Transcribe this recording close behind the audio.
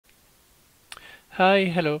Hi,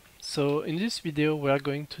 hello. So in this video we are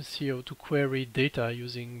going to see how to query data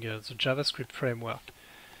using the JavaScript framework.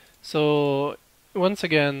 So once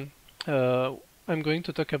again, I'm going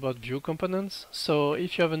to talk about view components. So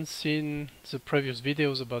if you haven't seen the previous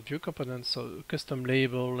videos about view components, so custom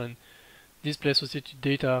label and display associated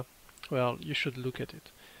data, well, you should look at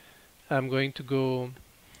it. I'm going to go,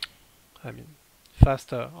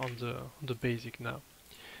 faster on the basic now.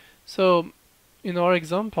 So in our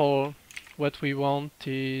example, what we want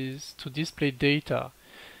is to display data.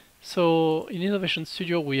 So in Innovation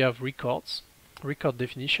Studio we have record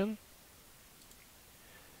definition,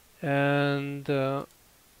 and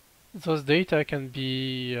those data can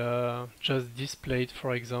be just displayed,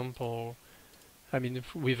 for example,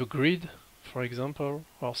 with a grid, for example,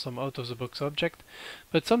 or some out-of-the-box object.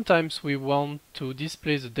 But sometimes we want to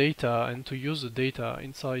display the data and to use the data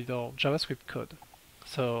inside our JavaScript code.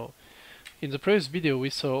 So in the previous video we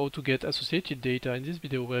saw how to get associated data. In this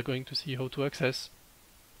video we're going to see how to access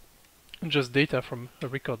just data from a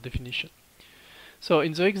record definition. So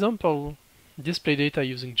in the example display data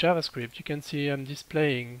using JavaScript, you can see I'm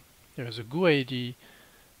displaying the GUID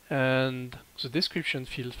and the description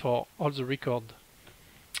field for all the record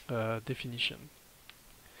definition.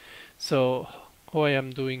 So how I am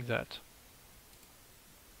doing that?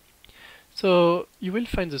 So you will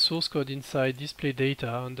find the source code inside display data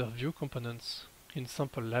under view components in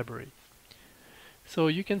sample library. So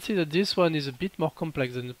you can see that this one is a bit more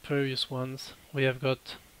complex than the previous ones. We have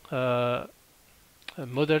got a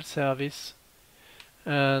model service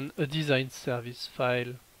and a design service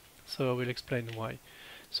file. So I will explain why.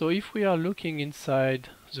 So if we are looking inside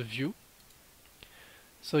the view,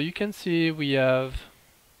 so you can see we have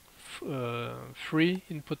 3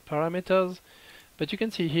 input parameters. But you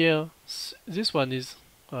can see here, this one is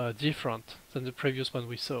different than the previous one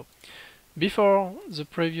we saw. Before, the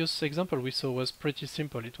previous example we saw was pretty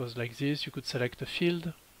simple. It was like this. You could select a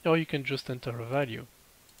field, or you can just enter a value,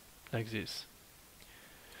 like this.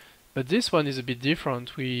 But this one is a bit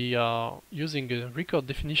different. We are using a record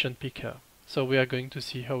definition picker. So we are going to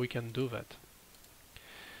see how we can do that.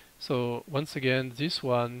 So once again, this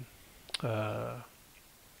one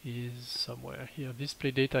is somewhere here. Display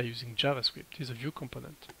data using JavaScript is a view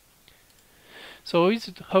component. So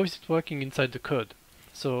how is it working inside the code?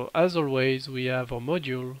 So as always, we have our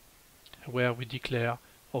module where we declare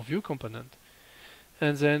our view component,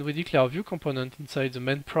 and then we declare our view component inside the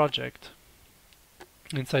main project,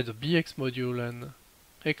 inside the bx module and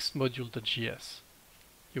xmodule.js.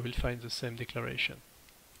 You will find the same declaration.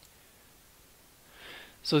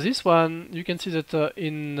 So this one, you can see that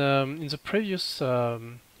in the previous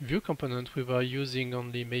view component we were using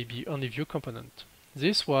only view component.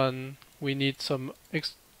 This one we need some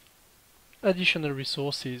additional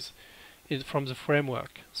resources from the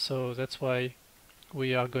framework. So that's why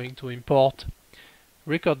we are going to import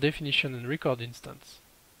record definition and record instance.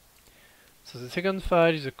 So the second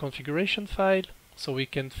file is a configuration file, so we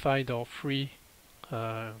can find our 3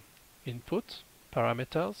 input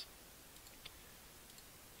parameters.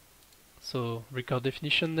 So record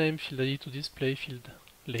definition name, field ID to display, field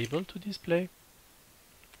label to display,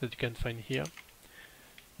 that you can find here.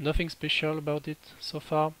 Nothing special about it so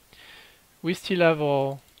far. We still have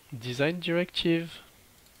our design directive.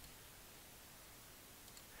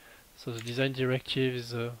 So the design directive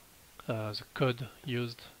is the code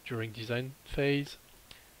used during design phase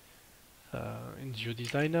in View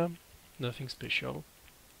Designer. Nothing special.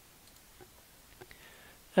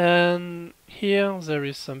 And here there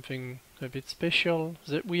is something a bit special.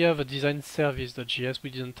 We have a design service.js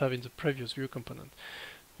we didn't have in the previous view component.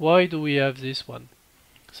 Why do we have this one?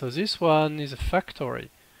 So this one is a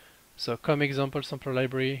factory. So come example sample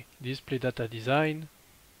library display data design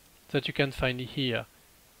that you can find here.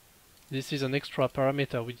 This is an extra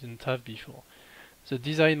parameter we didn't have before. The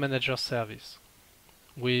design manager service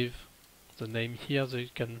with the name here that you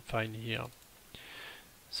can find here.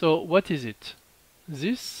 So what is it?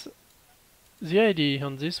 The idea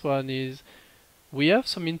on this one is we have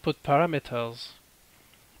some input parameters,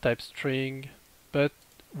 type string, but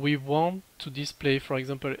we want to display, for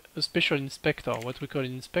example, a special inspector. What we call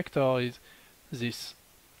an inspector is this.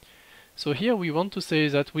 So here we want to say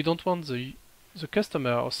that we don't want the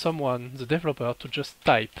customer or someone, the developer, to just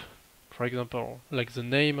type, for example, like the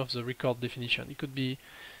name of the record definition. It could be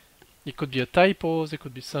a typo, there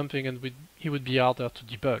could be something, and it would be harder to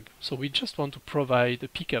debug. So we just want to provide a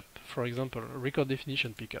pickup, for example, a record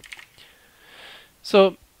definition pickup.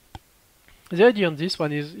 So the idea on this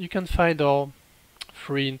one is you can find our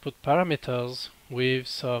 3 input parameters with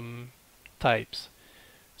some types.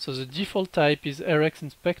 So the default type is RX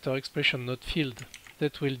inspector expression not field.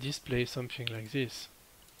 that will display something like this.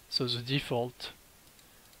 So the default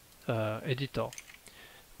editor.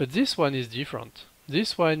 But this one is different.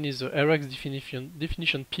 This one is the Rx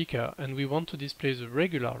definition picker, and we want to display the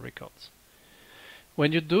regular records.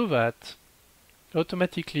 When you do that,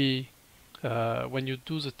 automatically when you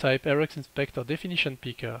do the type Rx inspector definition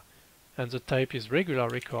picker and the type is regular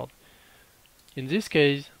record, in this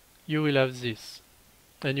case you will have this,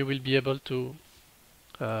 and you will be able to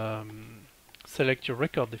select your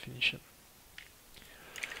record definition.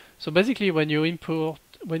 So basically when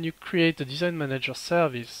you create a design manager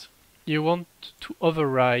service, you want to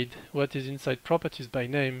override what is inside properties by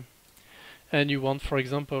name, and you want, for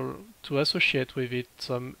example, to associate with it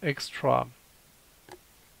some extra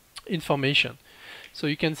information. So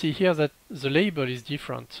you can see here that the label is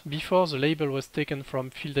different. Before, the label was taken from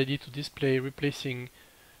field ID to display, replacing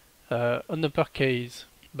an uppercase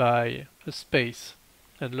by a space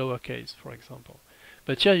and lowercase, for example.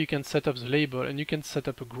 But here you can set up the label, and you can set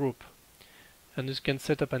up a group, and you can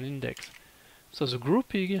set up an index. So the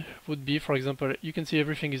grouping would be, for example, you can see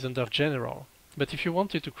everything is under general. But if you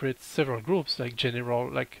wanted to create several groups, like general,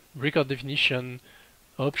 like record definition,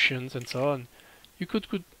 options, and so on, you could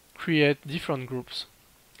create different groups.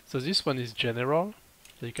 So this one is general,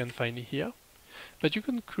 that you can find here. But you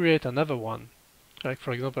can create another one, like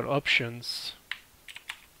for example, options.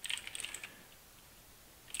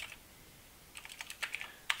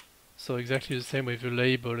 So exactly the same with the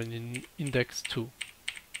label and in index 2.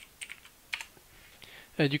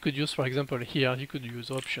 And you could use, for example, here, you could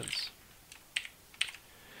use options.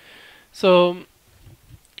 So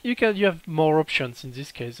you have more options in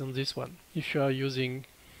this case than this one, if you are using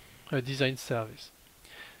a design service.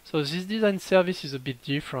 So this design service is a bit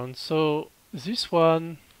different. So this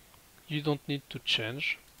one, you don't need to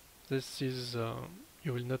change. This is,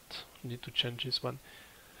 you will not need to change this one.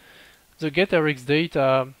 The getRx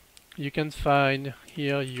data, you can find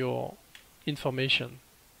here your information.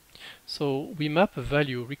 So we map a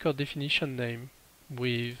value, record definition name,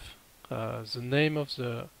 with the name of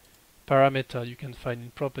the parameter you can find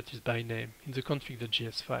in properties by name in the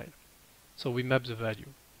config.js file. So we map the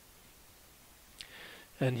value.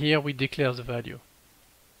 And here we declare the value.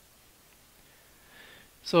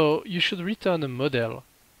 So you should return a model.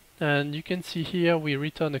 And you can see here we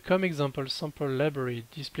return a ComExample sample library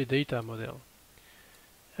display data model.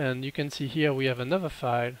 And you can see here we have another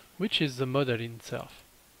file, which is the model in itself.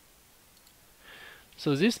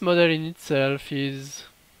 So this model in itself is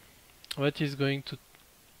what is going to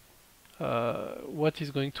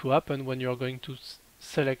happen when you are going to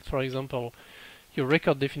select, for example, your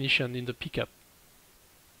record definition in the pickup.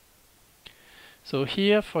 So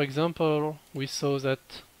here, for example, we saw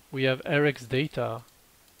that we have Rx data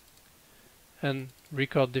and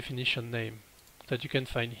record definition name that you can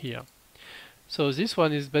find here. So this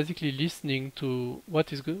one is basically listening to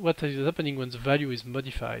what is happening when the value is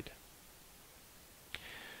modified.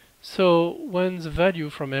 So when the value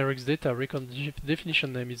from Rx data record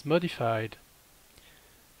definition name is modified,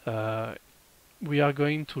 we are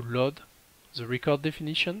going to load the record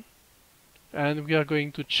definition, and we are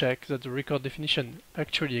going to check that the record definition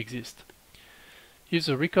actually exists. If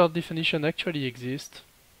the record definition actually exists,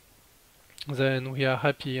 then we are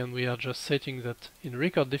happy, and we are just setting that in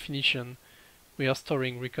record definition we are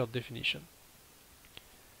storing record definition.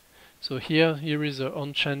 So here is the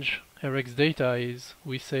onChange Rx data is,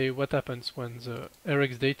 we say what happens when the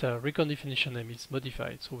Rx data record definition name is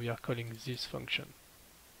modified. So we are calling this function.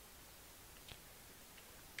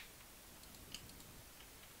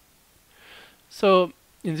 So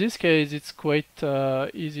in this case it's quite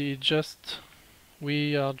easy.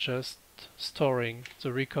 We are just storing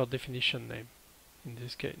the record definition name in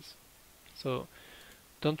this case. So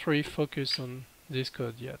don't really focus on this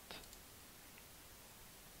code yet.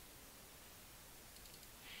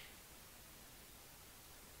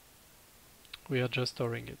 We are just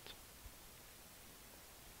storing it.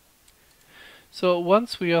 So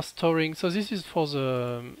once we are storing, so this is for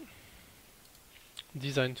the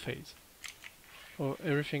design phase.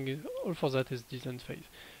 Everything all for that is design phase.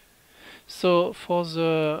 So for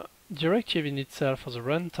the directive in itself, for the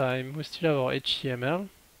runtime, we still have our HTML.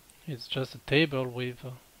 It's just a table with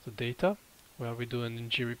the data where we do an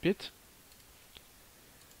ng repeat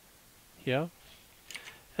here.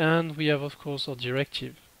 And we have, of course, our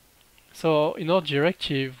directive. So in our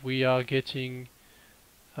directive, we are getting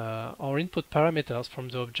our input parameters from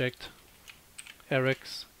the object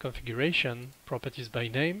Rx configuration, properties by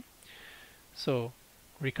name. So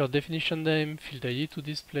record definition name, field ID to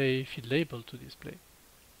display, field label to display.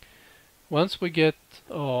 once we get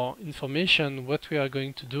our information, what we are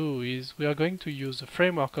going to do is we are going to use a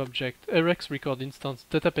framework object Rx record instance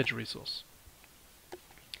data page resource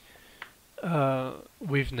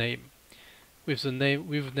with name, with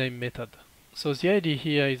name method. So the idea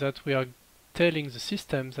here is that we are telling the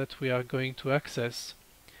system that we are going to access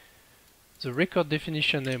the record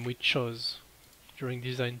definition name we chose during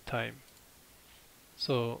design time.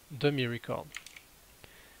 So dummy record.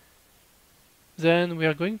 Then we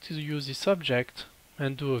are going to use this object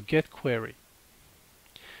and do a get query.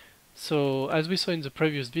 So as we saw in the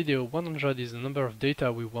previous video, 100 is the number of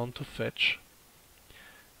data we want to fetch,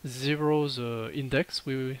 0 the index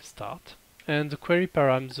we start, and the query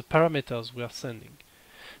param the parameters we are sending.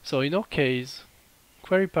 So in our case,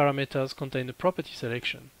 query parameters contain the property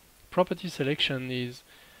selection. Property selection is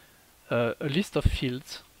a list of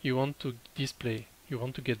fields you want to display, you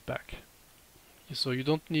want to get back. So you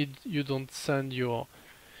don't send your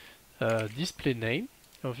display name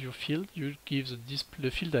of your field, you give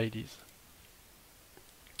the field IDs.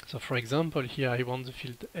 So for example, here I want the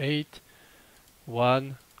field 8,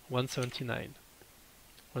 1, 179.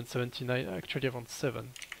 179, actually I want 7.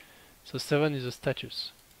 So 7 is the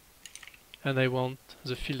status. And I want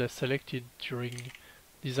the field I selected during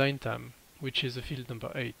design time, which is the field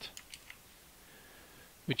number 8,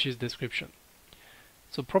 which is description.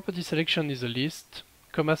 So property selection is a list,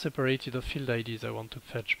 comma separated of field IDs I want to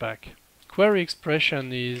fetch back. Query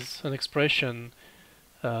expression is an expression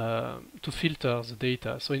to filter the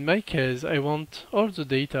data. So in my case, I want all the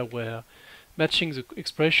data where matching the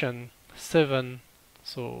expression 7,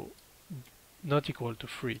 so not equal to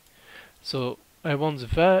 3. So I want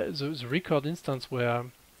the record instance where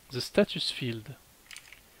the status field,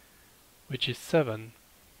 which is 7,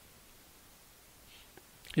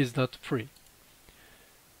 is not 3.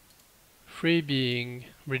 3 being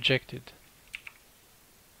rejected.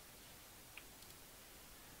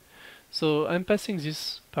 So I'm passing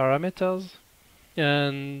these parameters,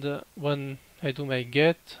 and when I do my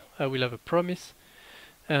get, I will have a promise,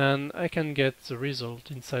 and I can get the result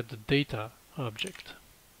inside the data object.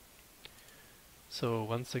 So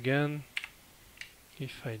once again,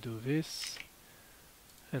 if I do this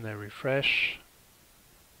and I refresh,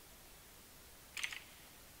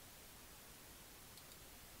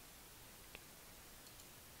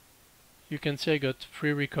 you can see I got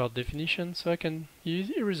 3 record definitions, so I can use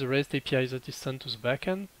here is a REST API that is sent to the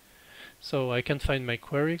backend. So I can find my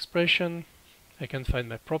query expression, I can find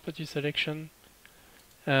my property selection,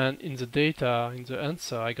 and in the data, in the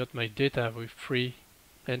answer, I got my data with 3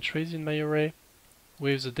 entries in my array.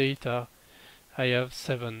 With the data, I have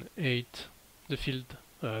 7, 8, the field,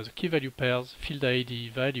 the key value pairs, field ID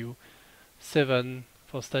value, 7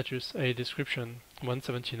 for status, 8 description,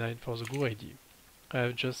 179 for the GUI ID. I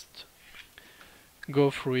have just go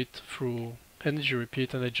through it through energy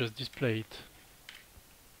repeat and I just display it.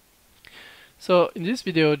 So in this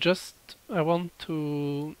video, I want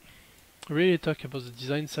to really talk about the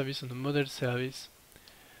design service and the model service.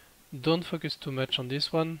 Don't focus too much on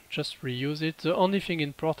this one, just reuse it. The only thing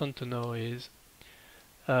important to know is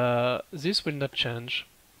this will not change.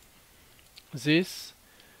 This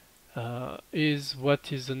is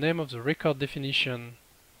what is the name of the record definition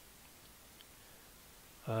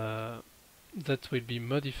that will be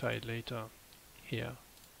modified later here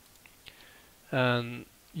and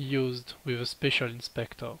used with a special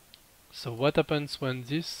inspector. So what happens when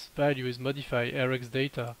this value is modified, Rx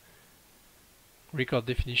data record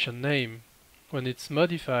definition name, when it's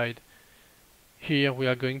modified, here we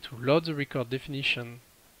are going to load the record definition,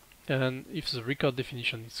 and if the record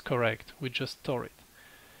definition is correct, we just store it.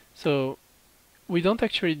 So we don't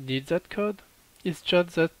actually need that code. It's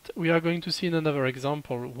just that we are going to see in another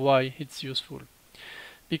example why it's useful.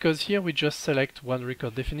 Because here we just select one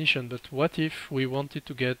record definition, but what if we wanted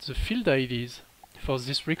to get the field IDs for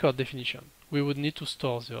this record definition? We would need to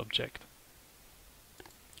store the object.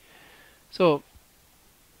 So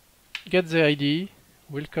get the ID,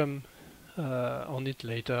 we'll come on it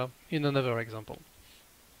later in another example.